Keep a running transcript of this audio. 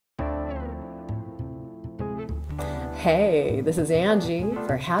Hey, this is Angie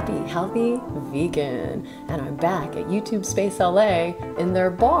for Happy Healthy Vegan, and I'm back at YouTube Space LA in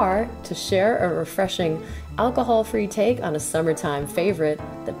their bar to share a refreshing alcohol-free take on a summertime favorite,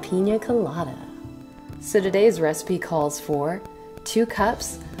 the Pina Colada. So today's recipe calls for 2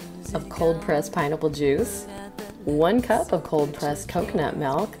 cups of cold-pressed pineapple juice, 1 cup of cold-pressed coconut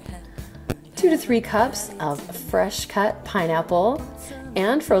milk, 2 to 3 cups of fresh-cut pineapple,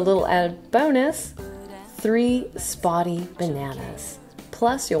 and for a little added bonus, 3 spotty bananas.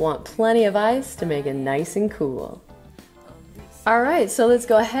 Plus, you'll want plenty of ice to make it nice and cool. Alright, so let's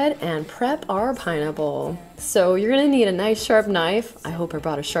go ahead and prep our pineapple. So you're going to need a nice sharp knife. I hope I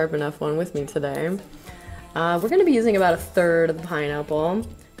brought a sharp enough one with me today. We're going to be using about 1/3 of the pineapple.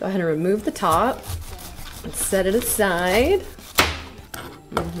 Go ahead and remove the top. Let's set it aside.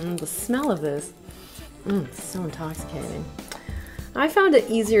 The smell of this, it's so intoxicating. I found it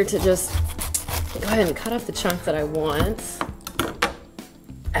easier to just go ahead and cut off the chunk that I want.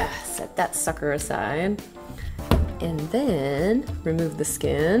 Set that sucker aside. And then remove the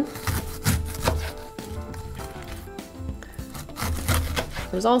skin.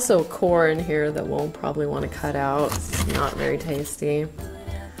 There's also a core in here that we'll probably want to cut out. It's not very tasty.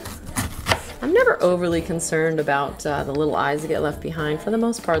 I'm never overly concerned about the little eyes that get left behind. For the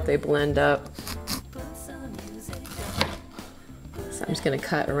most part, they blend up. So I'm just going to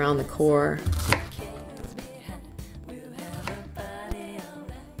cut around the core.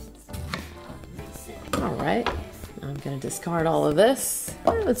 Alright, I'm going to discard all of this.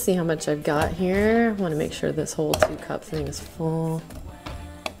 Let's see how much I've got here. I want to make sure this whole 2-cup thing is full.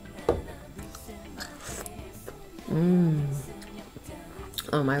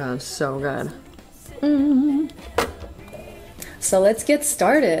 Oh my god, so good. So let's get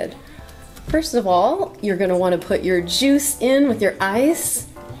started. First of all, you're going to want to put your juice in with your ice.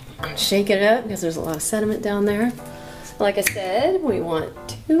 Shake it up because there's a lot of sediment down there. Like I said, we want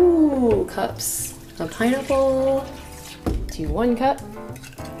 2 cups of pineapple to 1 cup.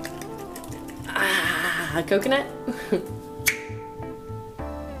 Coconut. Of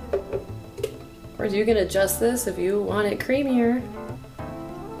course, you can adjust this if you want it creamier.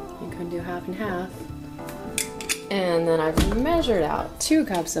 You can do half and half. And then I've measured out 2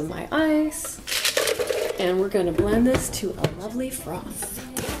 cups of my ice, and we're going to blend this to a lovely froth.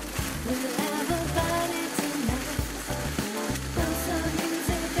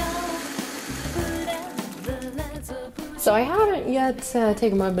 So I haven't yet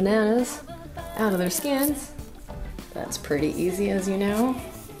taken my bananas out of their skins. That's pretty easy, as you know.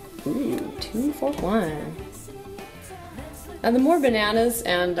 Ooh, 2 for 1. Now the more bananas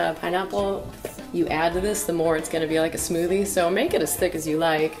and pineapple you add to this, the more it's going to be like a smoothie, so make it as thick as you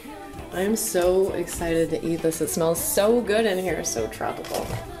like. I'm so excited to eat this. It smells so good in here, so tropical.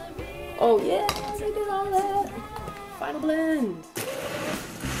 Oh yeah, I did all that. Final blend.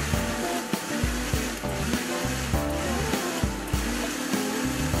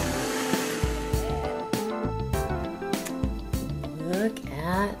 Look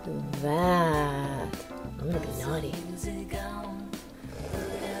at that. I'm gonna be naughty.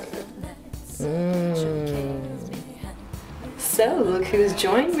 So look who's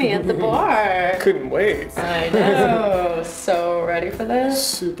joined me at the bar. Couldn't wait. I know. So ready for this?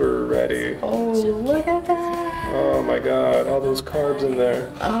 Super ready. Oh, look at that. Oh my god, all those carbs in there.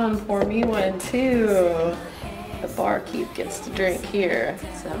 And pour me one too. The barkeep gets to drink here.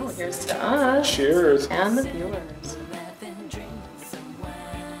 So here's to us. Cheers. And the viewers.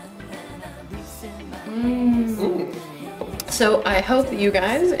 So I hope that you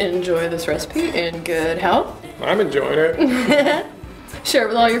guys enjoy this recipe in good health. I'm enjoying it. Share it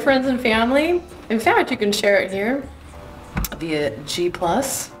with all your friends and family. In fact, you can share it here via G+.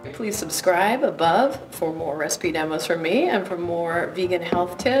 Please subscribe above for more recipe demos from me and for more vegan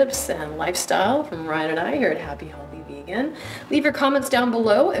health tips and lifestyle from Ryan and I here at Happy Healthy Vegan. Leave your comments down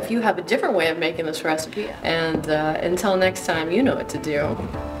below if you have a different way of making this recipe. And until next time, you know what to do.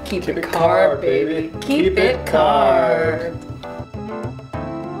 Keep it carb, baby. Keep it carb.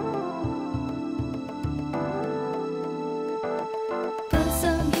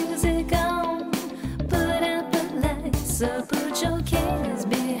 So put your cares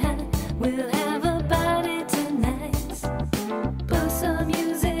behind. We'll have a party tonight. Put some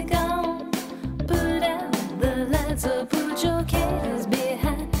music on. Put out the lights. So put your cares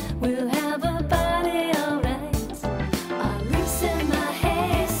behind. We'll have a party, alright. I'll loosen my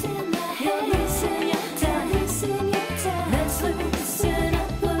hair. Loosen your time. Let's loosen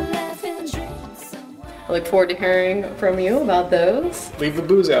up. We'll laugh and drink some wine. I look forward to hearing from you about those. Leave the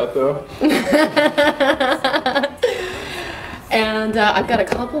booze out though. And I've got a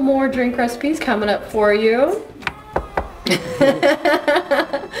couple more drink recipes coming up for you.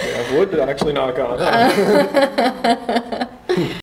 Yeah, wood to actually knock on.